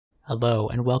Hello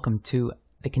and welcome to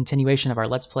the continuation of our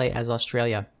Let's Play as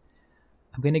Australia.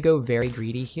 I'm going to go very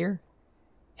greedy here,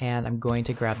 and I'm going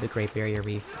to grab the Great Barrier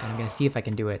Reef, and I'm going to see if I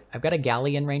can do it. I've got a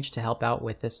galley in range to help out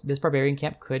with this. This barbarian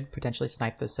camp could potentially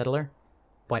snipe the settler,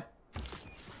 but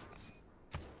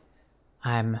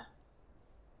I'm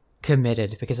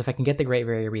committed, because if I can get the Great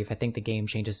Barrier Reef, I think the game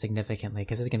changes significantly,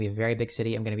 because this is going to be a very big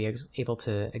city. I'm going to be able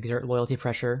to exert loyalty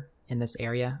pressure in this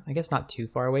area. I guess not too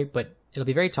far away, but it'll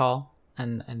be very tall,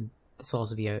 and this will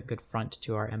also be a good front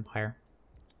to our empire.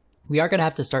 We are going to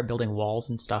have to start building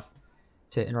walls and stuff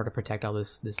in order to protect all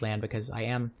this land, because I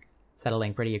am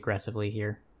settling pretty aggressively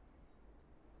here.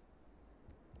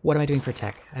 What am I doing for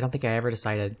tech? I don't think I ever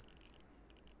decided.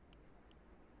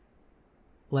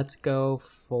 Let's go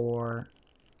for...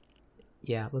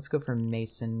 yeah, let's go for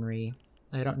masonry.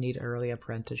 I don't need early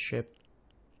apprenticeship.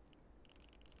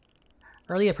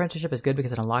 Early apprenticeship is good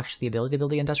because it unlocks the ability to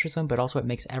build the industrial zone, but also it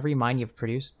makes every mine you've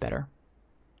produced better.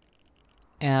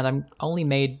 And I'm only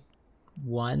made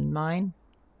one mine.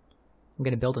 I'm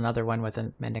going to build another one with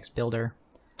my next builder.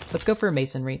 Let's go for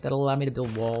masonry. That'll allow me to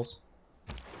build walls.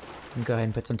 And go ahead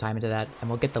and put some time into that. And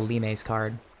we'll get the Lime's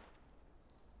card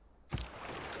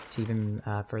to even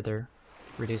further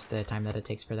reduce the time that it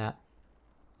takes for that.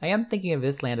 I am thinking of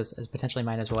this land as potentially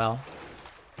mine as well.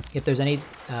 If there's any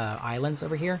islands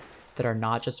over here that are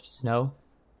not just snow,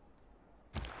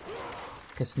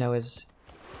 because snow is,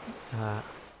 I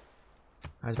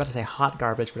was about to say hot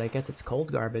garbage, but I guess it's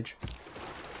cold garbage.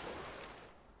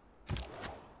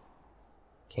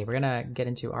 Okay, we're gonna get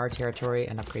into our territory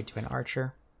and upgrade to an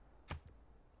archer.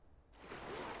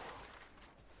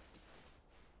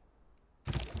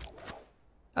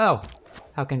 Oh,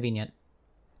 how convenient.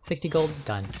 60 gold,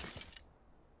 done.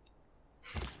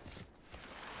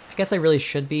 I guess I really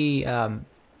should be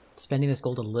spending this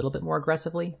gold a little bit more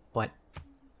aggressively, but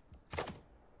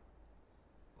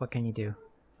what can you do?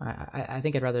 I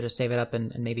think I'd rather just save it up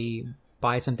and maybe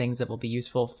buy some things that will be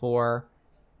useful for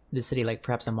the city, like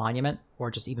perhaps a monument, or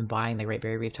just even buying the Great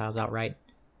Barrier Reef tiles outright.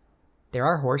 There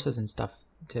are horses and stuff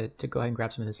to go ahead and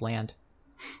grab some of this land.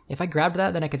 If I grabbed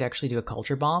that, then I could actually do a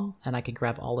culture bomb, and I could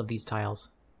grab all of these tiles.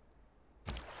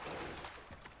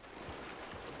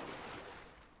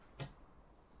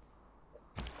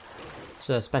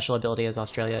 So the special ability as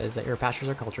Australia is that your pastures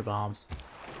are culture bombs.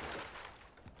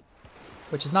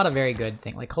 Which is not a very good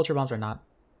thing. Like, culture bombs are not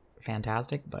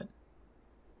fantastic, but...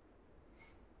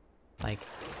 like...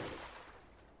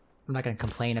 I'm not going to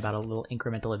complain about a little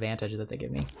incremental advantage that they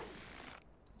give me.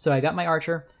 So I got my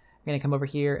archer. I'm going to come over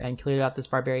here and clear out this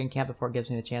barbarian camp before it gives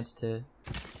me the chance to...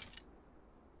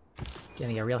 give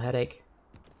me a real headache.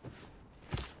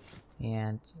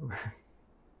 And...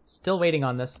 still waiting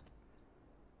on this.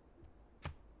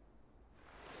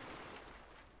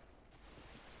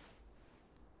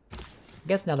 I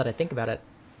guess now that I think about it,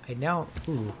 I now...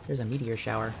 ooh, there's a meteor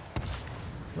shower.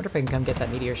 I wonder if I can come get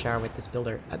that meteor shower with this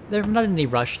builder. There's not any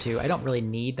rush to. I don't really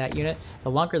need that unit.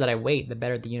 The longer that I wait, the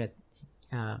better the unit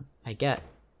I get.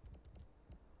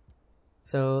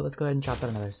 So let's go ahead and chop out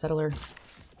another settler.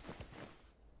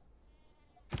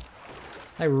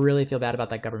 I really feel bad about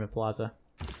that government plaza.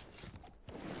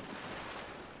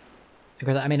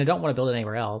 Because, I mean, I don't want to build it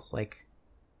anywhere else. Like,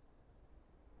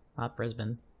 not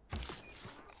Brisbane.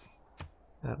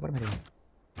 What am I doing?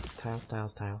 Tiles,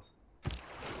 tiles, tiles.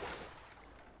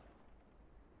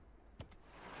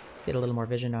 Let's get a little more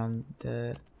vision on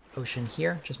the ocean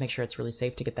here. Just make sure it's really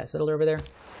safe to get that settler over there.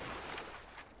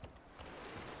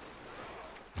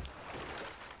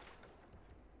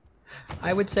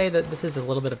 I would say that this is a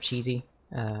little bit of cheesy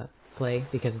play,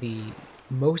 because the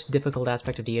most difficult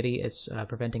aspect of Deity is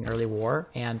preventing early war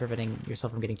and preventing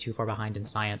yourself from getting too far behind in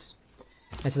science.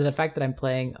 And so the fact that I'm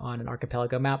playing on an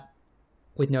archipelago map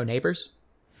with no neighbors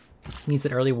means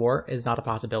that early war is not a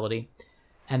possibility.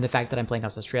 And the fact that I'm playing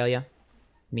as Australia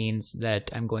means that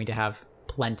I'm going to have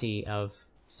plenty of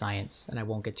science and I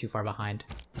won't get too far behind.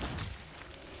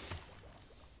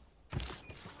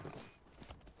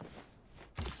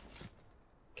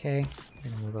 Okay,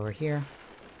 I'm gonna move over here.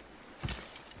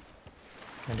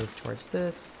 Gonna move towards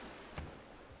this.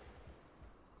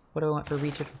 What do I want for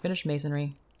research and finished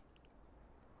masonry?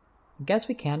 I guess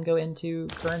we can go into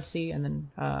currency and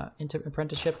then into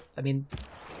apprenticeship. I mean,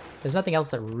 there's nothing else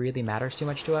that really matters too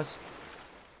much to us.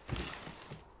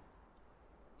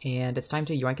 And it's time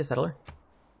to yoink a settler.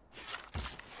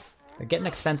 They're getting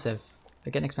expensive.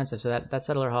 They're getting expensive, so that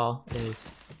settler hall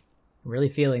is... I'm really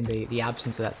feeling the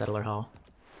absence of that settler hall.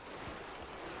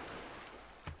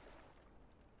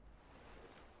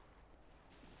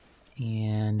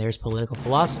 And there's political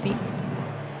philosophy,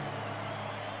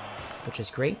 which is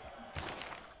great.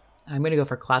 I'm going to go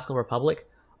for Classical Republic,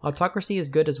 Autocracy is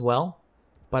good as well,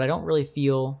 but I don't really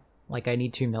feel like I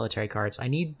need 2 military cards. I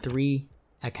need 3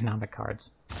 economic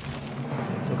cards.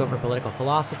 So we'll go for political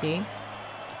philosophy.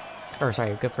 Or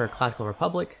sorry, go for classical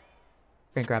republic.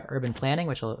 We're gonna grab urban planning,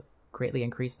 which will greatly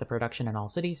increase the production in all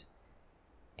cities.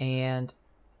 And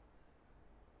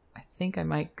I think I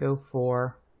might go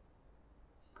for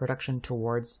production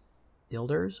towards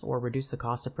builders or reduce the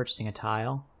cost of purchasing a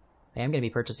tile. I am going to be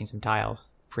purchasing some tiles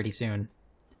pretty soon.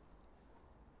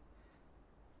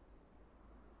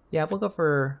 Yeah, we'll go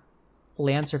for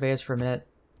land surveyors for a minute.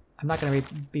 I'm not going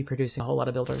to be producing a whole lot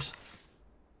of builders.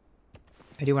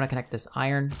 I do want to connect this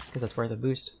iron because that's worth a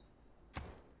boost.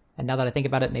 And now that I think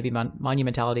about it, maybe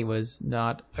monumentality was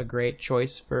not a great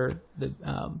choice for the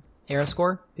era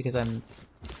score, because I'm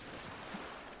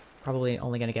probably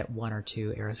only going to get 1 or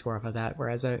 2 era score off of that,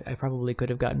 whereas I probably could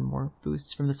have gotten more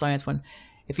boosts from the science one.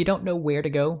 If you don't know where to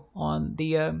go on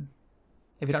the,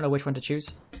 if you don't know which one to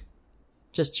choose,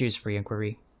 just choose free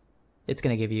inquiry. It's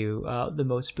going to give you the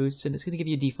most boosts, and it's going to give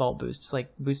you default boosts,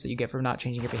 like boosts that you get from not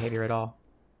changing your behavior at all.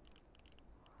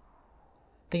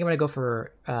 I think I'm going to go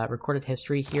for recorded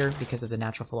history here because of the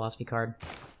natural philosophy card.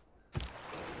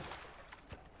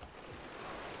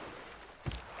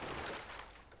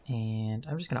 And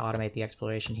I'm just going to automate the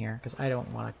exploration here because I don't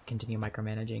want to continue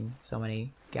micromanaging so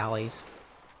many galleys.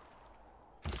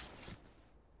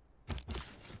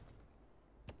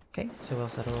 Okay, so we'll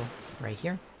settle right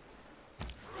here.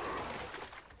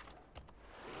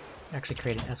 Actually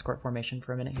create an escort formation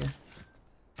for a minute here.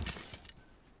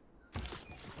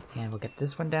 And we'll get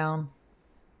this one down.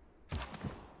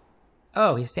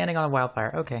 Oh, he's standing on a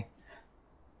wildfire. Okay.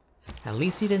 At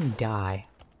least he didn't die.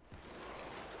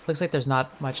 Looks like there's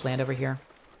not much land over here.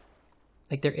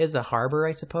 Like, there is a harbor,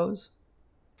 I suppose.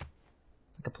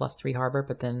 It's like a +3 harbor,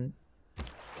 but then...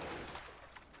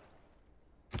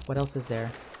 what else is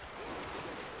there?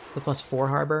 The +4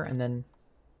 harbor, and then...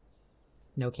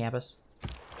 no campus.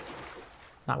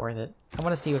 Not worth it. I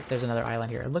want to see if there's another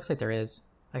island here. It looks like there is.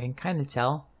 I can kind of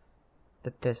tell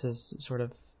that this is sort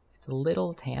of... it's a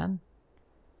little tan,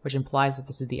 which implies that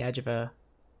this is the edge of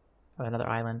another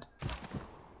island.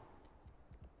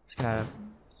 Just gonna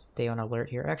stay on alert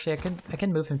here. Actually, I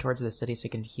can move him towards the city so he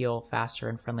can heal faster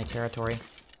in friendly territory.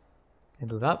 And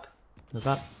move up, move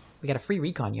up. We got a free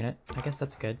recon unit. I guess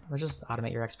that's good. Or just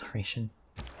automate your exploration.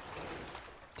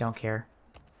 Don't care.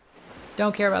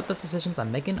 Don't care about those decisions.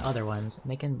 I'm making other ones. I'm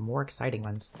making more exciting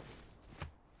ones.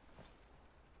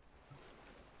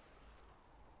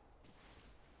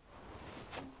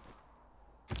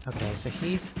 Okay, so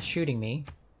he's shooting me.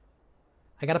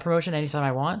 I got a promotion anytime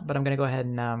I want, but I'm going to go ahead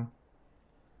and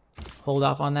hold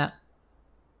off on that.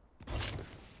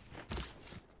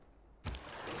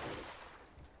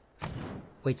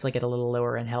 Wait till I get a little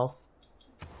lower in health.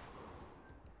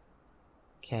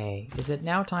 Okay, is it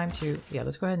now time to... yeah,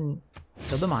 let's go ahead and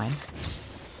build the mine.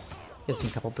 Gives me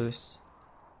a couple boosts.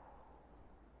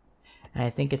 And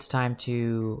I think it's time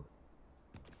to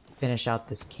finish out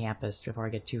this campus before I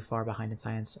get too far behind in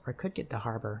science. Or I could get the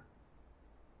harbor.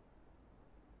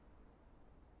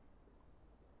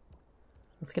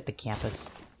 Let's get the campus.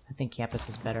 I think campus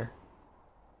is better.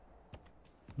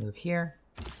 Move here.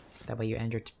 That way you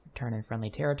end your turn in friendly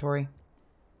territory.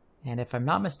 And if I'm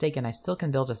not mistaken, I still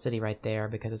can build a city right there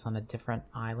because it's on a different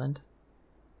island.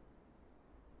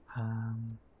 I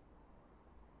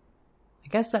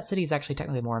guess that city is actually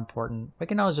technically more important. We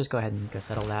can always just go ahead and go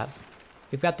settle that.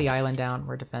 We've got the island down.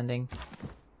 We're defending.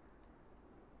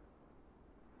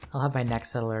 I'll have my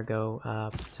next settler go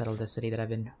settle the city that I've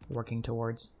been working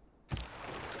towards.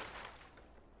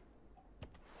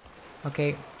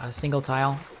 Okay, a single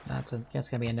tile. That's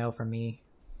gonna be a no from me.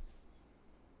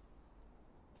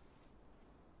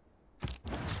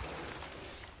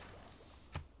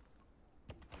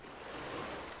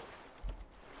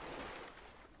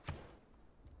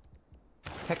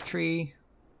 Tech tree.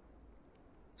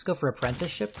 Let's go for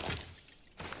apprenticeship.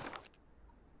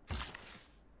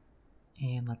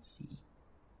 And let's see.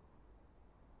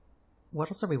 What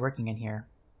else are we working in here?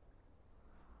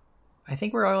 I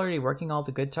think we're already working all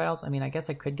the good tiles. I mean, I guess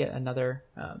I could get another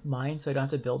mine so I don't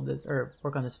have to build this or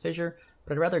work on this fissure,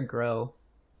 but I'd rather grow.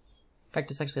 In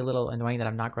fact, it's actually a little annoying that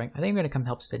I'm not growing. I think I'm going to come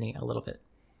help Sydney a little bit.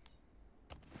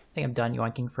 I think I'm done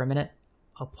yoinking for a minute.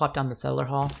 I'll plop down the settler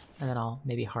hall, and then I'll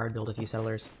maybe hard build a few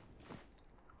settlers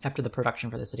after the production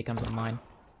for the city comes online.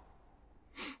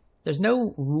 There's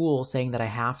no rule saying that I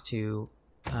have to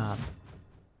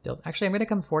build. Actually, I'm going to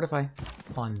come fortify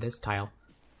on this tile.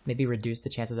 Maybe reduce the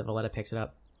chances that Valletta picks it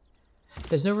up.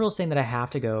 There's no rule saying that I have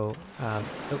to go...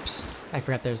 oops. I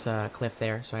forgot there's a cliff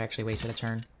there, so I actually wasted a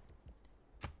turn.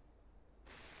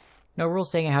 No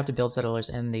rules saying I have to build settlers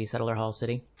in the settler hall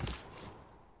city.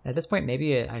 At this point,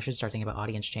 maybe I should start thinking about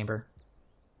audience chamber.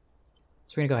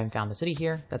 So we're gonna go ahead and found the city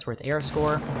here. That's worth air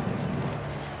score.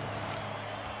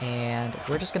 And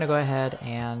we're just gonna go ahead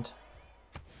and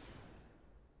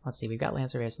let's see, we've got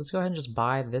land surveys. Let's go ahead and just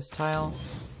buy this tile,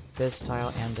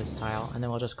 and this tile, and then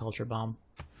we'll just culture bomb.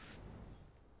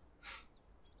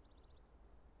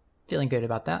 Feeling good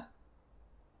about that.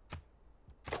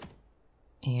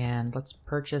 And let's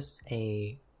purchase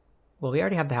a... Well, we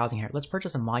already have the housing here. Let's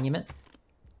purchase a monument,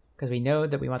 because we know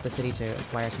that we want the city to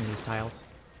acquire some of these tiles.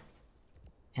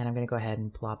 And I'm going to go ahead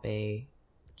and plop a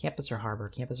campus or harbor.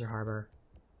 Campus or harbor.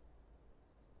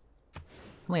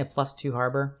 It's only a +2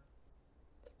 harbor.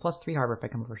 It's a +3 harbor if I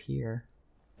come over here.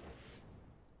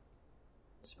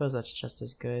 I suppose that's just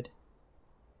as good.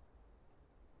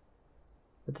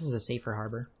 But this is a safer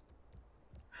harbor.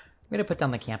 I'm going to put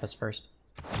down the campus first.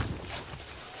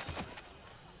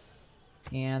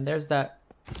 And there's that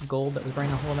gold that was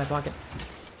burning a hole in my pocket.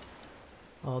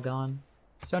 All gone.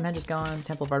 Stonehenge is gone,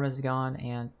 Temple of Artemis is gone,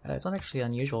 and it's not actually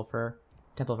unusual for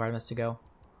Temple of Artemis to go.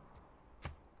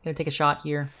 I'm gonna take a shot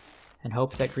here and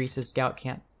hope that Greece's scout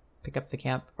can't pick up the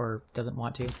camp or doesn't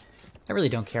want to. I really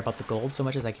don't care about the gold so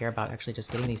much as I care about actually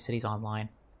just getting these cities online.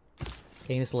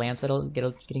 Getting this land settled,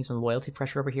 getting some loyalty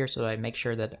pressure over here so I make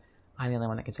sure that I'm the only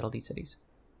one that can settle these cities.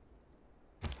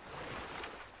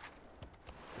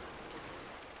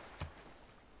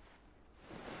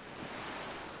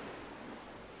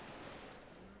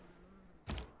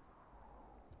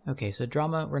 Okay, so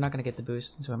drama, we're not going to get the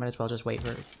boost, so I might as well just wait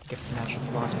for gift natural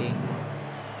philosophy.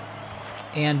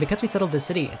 And because we settled the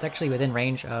city, it's actually within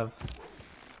range of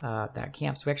that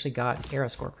camp, so we actually got arrow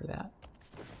score for that,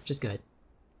 which is good.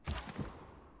 I'm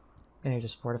going to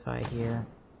just fortify here.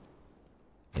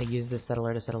 I'm going to use this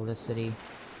settler to settle this city.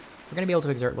 We're going to be able to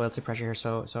exert loyalty pressure here,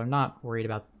 so I'm not worried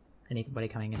about anybody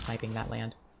coming and sniping that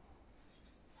land.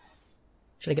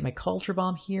 Should I get my culture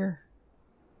bomb here?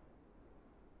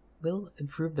 Will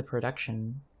improve the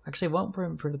production. Actually, it won't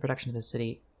improve the production of the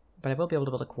city, but I will be able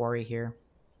to build a quarry here.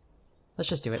 Let's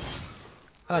just do it.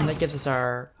 Oh, and that gives us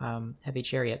our heavy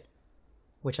chariot,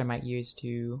 which I might use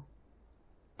to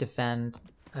defend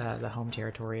the home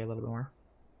territory a little bit more.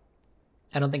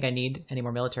 I don't think I need any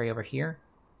more military over here.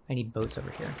 I need boats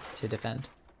over here to defend.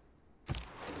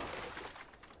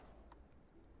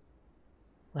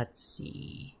 Let's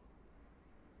see.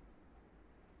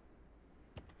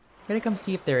 I'm gonna come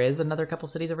see if there is another couple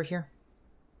cities over here.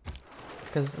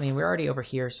 Because, I mean, we're already over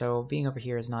here, so being over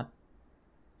here is not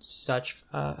such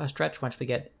a stretch once we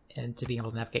get into being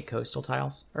able to navigate coastal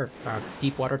tiles, or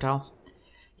deep water tiles.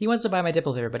 He wants to buy my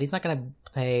diplo here, but he's not gonna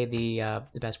pay the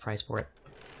best price for it.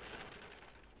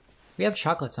 We have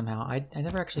chocolate somehow. I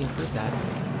never actually improved that.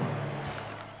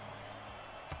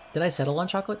 Did I settle on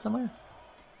chocolate somewhere?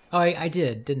 Oh, I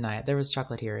did, didn't I? There was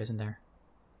chocolate here, isn't there?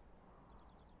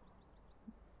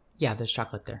 Yeah, there's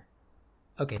chocolate there.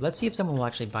 Okay, let's see if someone will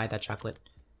actually buy that chocolate.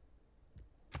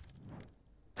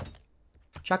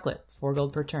 Chocolate, 4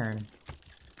 gold per turn.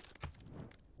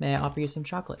 May I offer you some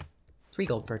chocolate? 3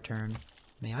 gold per turn.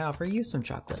 May I offer you some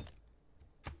chocolate?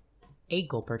 8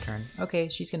 gold per turn. Okay,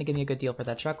 she's gonna give me a good deal for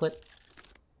that chocolate.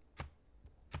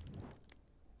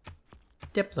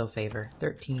 Diplo favor,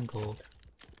 13 gold.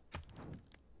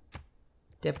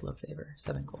 Diplo favor,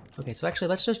 7 gold. Okay, so actually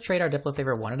let's just trade our Diplo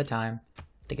favor one at a time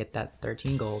to get that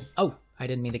 13 gold. Oh, I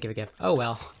didn't mean to give a gift. Oh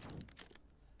well.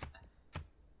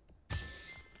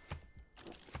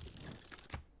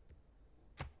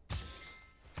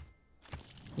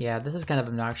 Yeah, this is kind of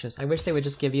obnoxious. I wish they would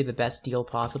just give you the best deal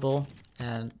possible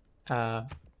and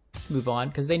move on,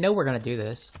 because they know we're gonna do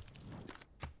this.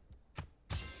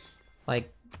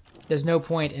 Like, there's no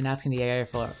point in asking the AI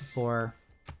for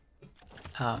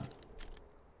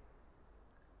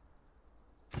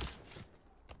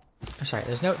sorry,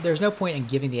 there's no point in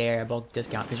giving the AI a bulk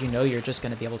discount because you know you're just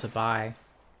going to be able to buy.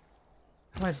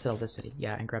 I want to sell this city,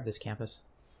 yeah, and grab this campus.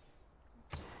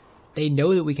 They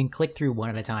know that we can click through one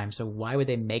at a time, so why would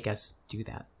they make us do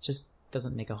that? It just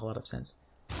doesn't make a whole lot of sense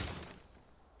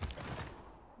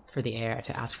for the AI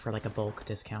to ask for like a bulk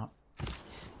discount.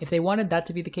 If they wanted that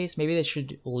to be the case, maybe they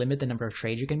should limit the number of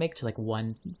trades you can make to like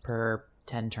 1 per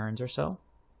 10 turns or so.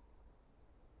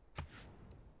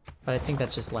 But I think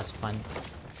that's just less fun.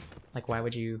 Like, why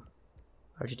would you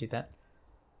do that?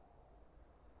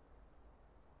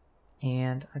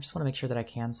 And I just want to make sure that I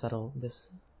can settle this.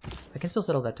 I can still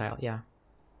settle that tile, yeah.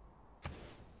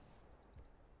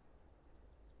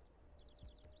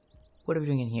 What are we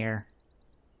doing in here?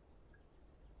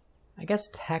 I guess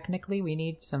technically we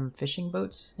need some fishing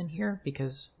boats in here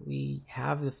because we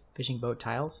have the fishing boat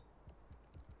tiles.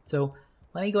 So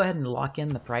Let me go ahead and lock in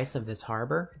the price of this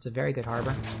harbor. It's a very good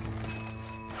harbor.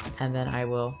 And then I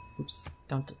will... Oops,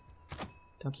 don't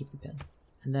keep the pin.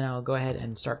 And then I'll go ahead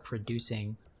and start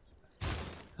producing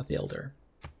a builder.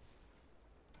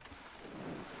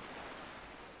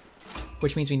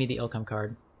 Which means we need the Ilkum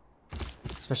card.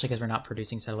 Especially because we're not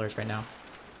producing settlers right now.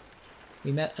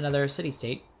 We met another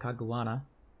city-state, Kaguana.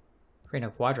 Create a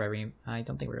quadrireme. I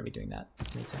don't think we're going to be doing that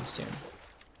anytime soon.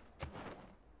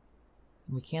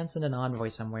 We can send an envoy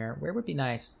somewhere. Where would be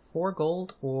nice? 4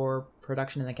 gold or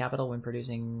production in the capital when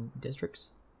producing districts?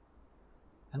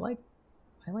 I like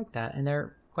that. And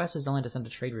their quest is only to send a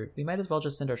trade route. We might as well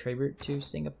just send our trade route to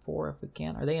Singapore if we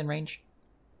can. Are they in range?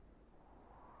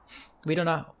 We don't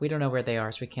know where they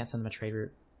are, so we can't send them a trade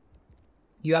route.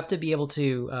 You have to be able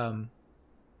to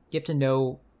you have to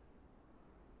know,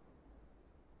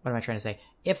 what am I trying to say?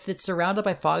 If it's surrounded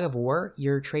by fog of war,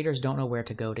 your traders don't know where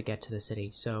to go to get to the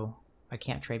city. So I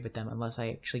can't trade with them unless I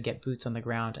actually get boots on the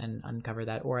ground and uncover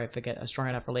that, or if I get a strong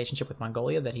enough relationship with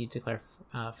Mongolia that he declare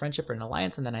friendship or an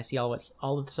alliance, and then I see all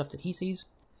of the stuff that he sees.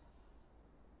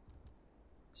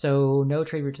 So no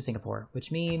trade route to Singapore,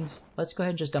 which means let's go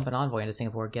ahead and just dump an envoy into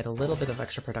Singapore, get a little bit of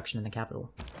extra production in the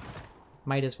capital.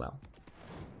 Might as well.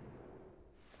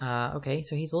 Okay,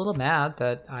 so he's a little mad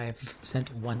that I've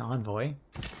sent 1 envoy.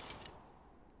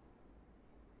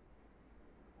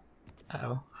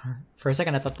 Uh-oh. For a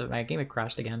second I thought that my game had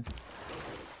crashed again.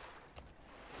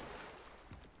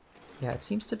 Yeah, it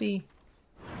seems to be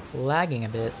lagging a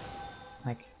bit.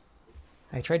 Like,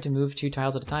 I tried to move 2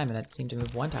 tiles at a time and it seemed to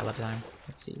move 1 tile at a time.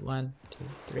 Let's see, 1, 2,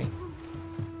 3.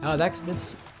 Oh,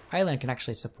 this island can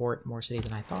actually support more cities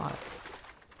than I thought.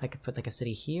 I could put like a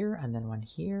city here, and then 1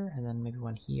 here, and then maybe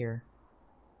 1 here.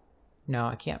 No,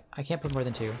 I can't put more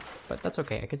than 2, but that's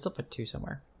okay. I could still put 2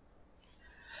 somewhere.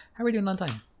 How are we doing on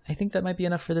time? I think that might be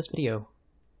enough for this video.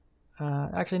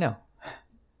 Actually, no.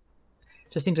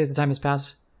 Just seems like the time has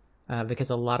passed,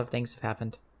 because a lot of things have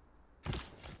happened.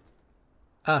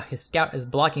 His scout is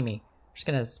blocking me. I'm just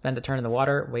gonna spend a turn in the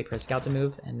water, wait for his scout to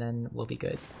move, and then we'll be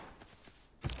good.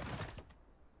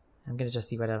 I'm gonna just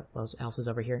see what else is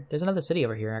over here. There's another city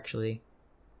over here, actually.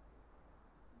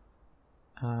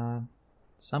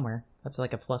 Somewhere. That's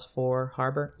like a +4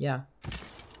 harbor. Yeah.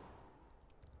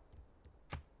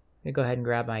 I'm gonna go ahead and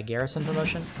grab my garrison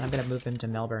promotion. I'm gonna move him to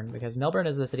Melbourne, because Melbourne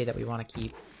is the city that we want to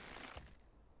keep.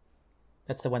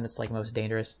 That's the one that's like most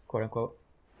dangerous, quote unquote.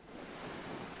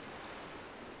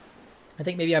 I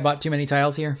think maybe I bought too many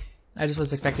tiles here. I just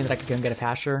was expecting that I could go and get a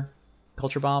pasture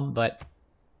culture bomb, but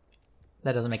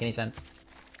that doesn't make any sense.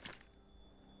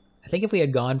 I think if we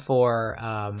had gone for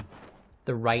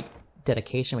the right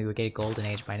dedication, we would get a golden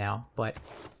age by now, but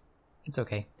it's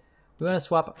okay. We want to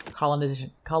swap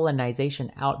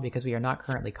colonization out because we are not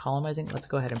currently colonizing. Let's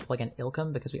go ahead and plug in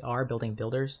Ilkum because we are building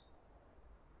builders.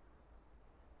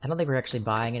 I don't think we're actually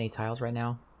buying any tiles right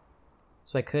now.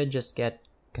 So I could just get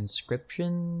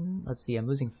conscription. Let's see, I'm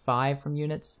losing 5 from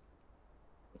units.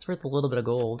 It's worth a little bit of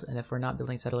gold, and if we're not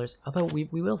building settlers, although we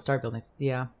will start building,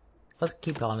 yeah. Let's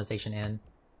keep colonization in.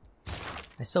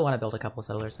 I still want to build a couple of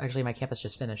settlers. Actually, my campus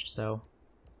just finished, so...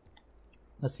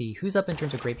 Let's see, who's up in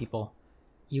terms of great people?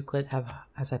 Euclid,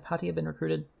 has Hypatia been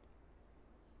recruited?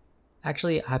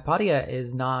 Actually, Hypatia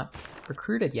is not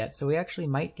recruited yet, so we actually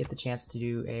might get the chance to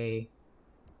do a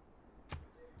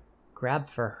grab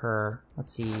for her.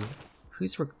 Let's see,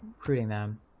 who's recruiting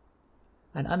them?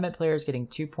 An unmet player is getting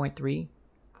 2.3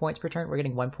 points per turn. We're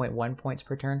getting 1.1 points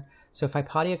per turn. So if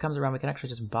Hypatia comes around, we can actually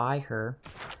just buy her.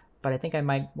 But I think I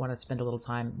might want to spend a little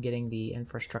time getting the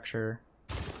infrastructure,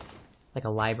 like a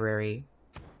library.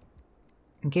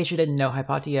 In case you didn't know,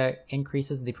 Hypatia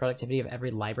increases the productivity of every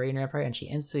library in your empire, and she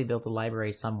instantly builds a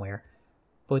library somewhere,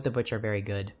 both of which are very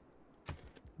good.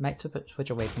 Might switch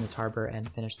away from this harbor and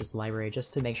finish this library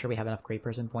just to make sure we have enough great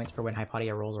person points for when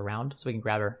Hypatia rolls around, so we can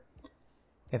grab her.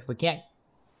 If we can't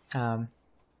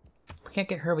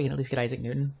get her, we can at least get Isaac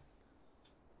Newton.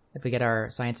 If we get our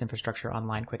science infrastructure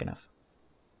online quick enough.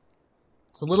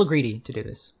 It's a little greedy to do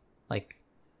this. Like,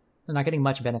 I'm not getting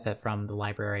much benefit from the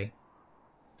library.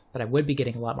 But I would be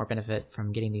getting a lot more benefit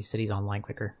from getting these cities online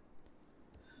quicker.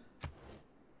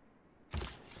 I'm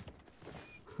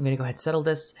going to go ahead and settle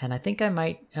this, and I think I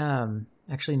might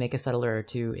actually make a settler or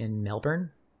 2 in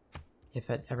Melbourne, if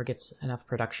it ever gets enough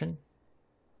production.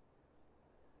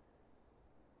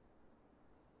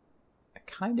 I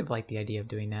kind of like the idea of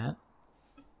doing that.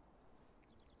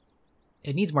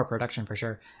 It needs more production for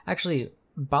sure. Actually,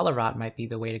 Ballarat might be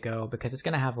the way to go, because it's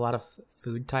going to have a lot of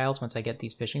food tiles once I get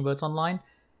these fishing boats online.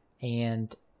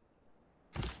 And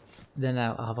then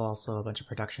I'll have also a bunch of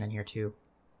production in here too.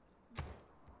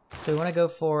 So we want to go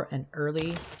for an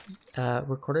early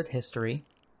recorded history,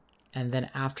 and then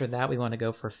after that we want to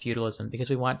go for feudalism because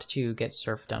we want to get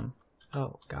serfdom.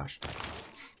 Oh gosh.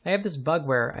 I have this bug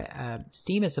where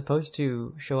Steam is supposed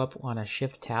to show up on a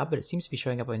shift tab, but it seems to be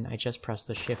showing up when I just press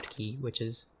the shift key, which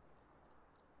is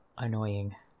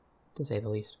annoying, to say the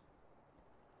least.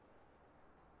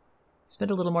 Spend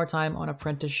a little more time on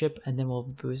apprenticeship, and then we'll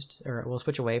boost, or we'll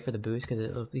switch away for the boost because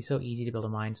it'll be so easy to build a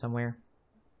mine somewhere.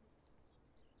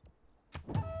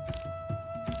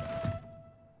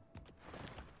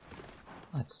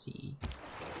 Let's see.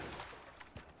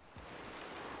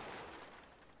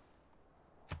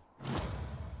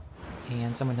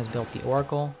 And someone has built the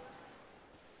Oracle.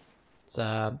 It's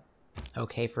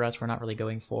okay for us. We're not really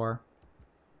going for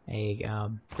a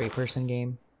great person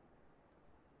game.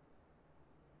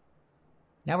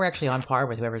 Now we're actually on par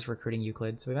with whoever's recruiting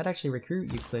Euclid, so we might actually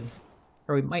recruit Euclid.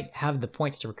 Or we might have the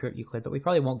points to recruit Euclid, but we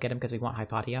probably won't get him because we want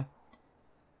Hypatia.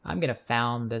 I'm going to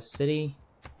found this city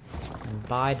and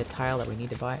buy the tile that we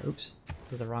need to buy. Oops,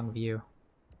 this is the wrong view.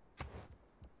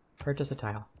 Purchase a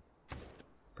tile.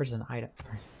 Purchase an item.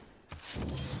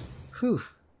 Whew.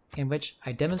 In which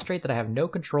I demonstrate that I have no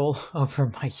control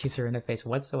over my user interface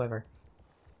whatsoever.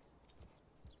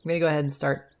 I'm going to go ahead and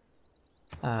start...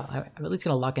 I'm at least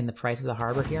going to lock in the price of the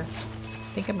harbor here.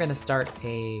 I think I'm going to start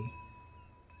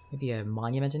maybe a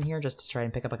monument in here just to try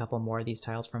and pick up a couple more of these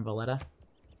tiles from Valletta.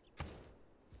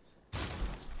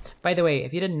 By the way,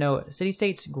 if you didn't know,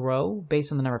 city-states grow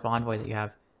based on the number of envoys that you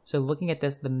have. So looking at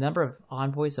this, the number of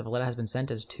envoys that Valletta has been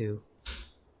sent is 2.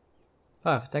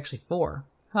 Oh, it's actually 4.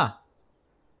 Huh.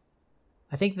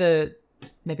 I think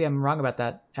maybe I'm wrong about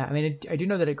that. I mean, I do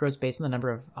know that it grows based on the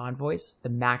number of envoys, the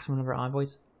maximum number of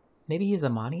envoys. Maybe he's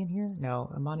Amani in here?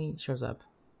 No, Amani shows up.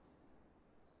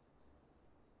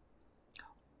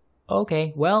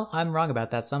 Okay, well, I'm wrong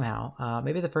about that somehow.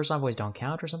 Maybe the first envoys don't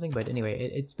count or something, but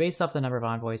anyway, it's based off the number of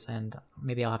envoys, and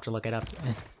maybe I'll have to look it up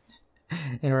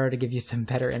in order to give you some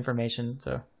better information.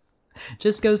 So,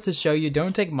 just goes to show you,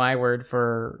 don't take my word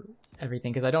for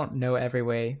everything, because I don't know every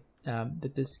way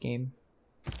that this game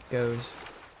goes.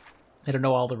 I don't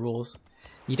know all the rules.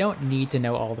 You don't need to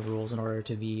know all the rules in order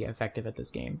to be effective at this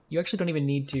game. You actually don't even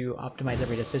need to optimize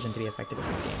every decision to be effective at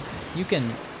this game. You can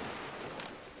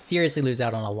seriously lose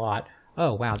out on a lot.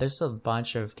 Oh wow, there's a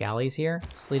bunch of galleys here.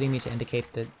 It's leading me to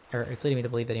indicate that, or it's leading me to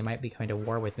believe that he might be coming to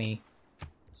war with me.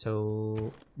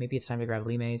 So maybe it's time to grab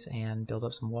Limes and build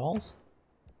up some walls.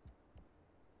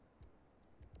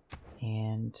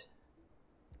 And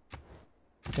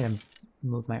I'm gonna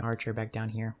move my archer back down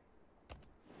here.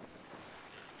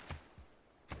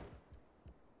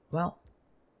 Well,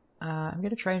 I'm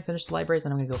gonna try and finish the libraries,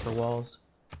 and I'm gonna go for walls.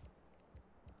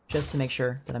 Just to make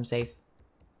sure that I'm safe.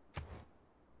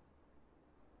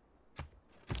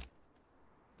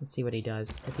 Let's see what he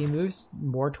does. If he moves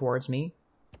more towards me,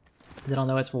 then I'll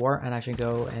know it's war, and I should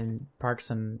go and park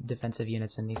some defensive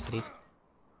units in these cities.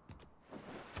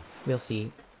 We'll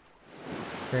see.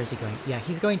 Where is he going? Yeah,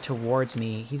 he's going towards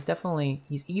me. He's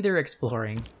either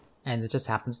exploring, and it just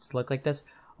happens to look like this,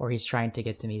 or he's trying to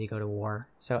get to me to go to war.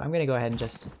 So I'm going to go ahead and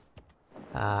just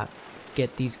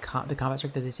get the combat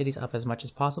strength of these cities up as much as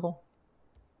possible.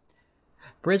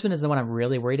 Brisbane is the one I'm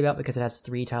really worried about because it has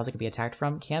 3 tiles that can be attacked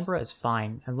from. Canberra is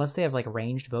fine. Unless they have like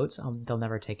ranged boats, they'll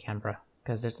never take Canberra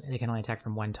because they can only attack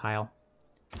from 1 tile.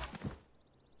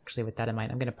 Actually, with that in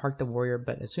mind, I'm going to park the warrior,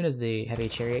 but as soon as the heavy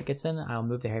chariot gets in, I'll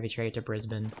move the heavy chariot to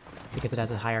Brisbane because it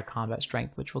has a higher combat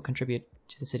strength, which will contribute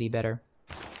to the city better.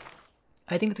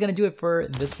 I think that's going to do it for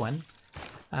this one.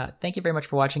 Thank you very much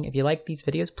for watching. If you like these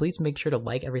videos, please make sure to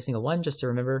like every single one just to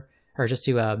remember, or just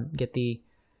to get the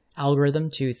algorithm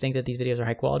to think that these videos are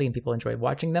high quality and people enjoy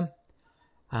watching them.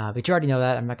 But you already know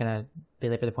that. I'm not going to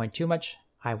belabor the point too much.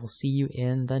 I will see you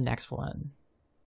in the next one.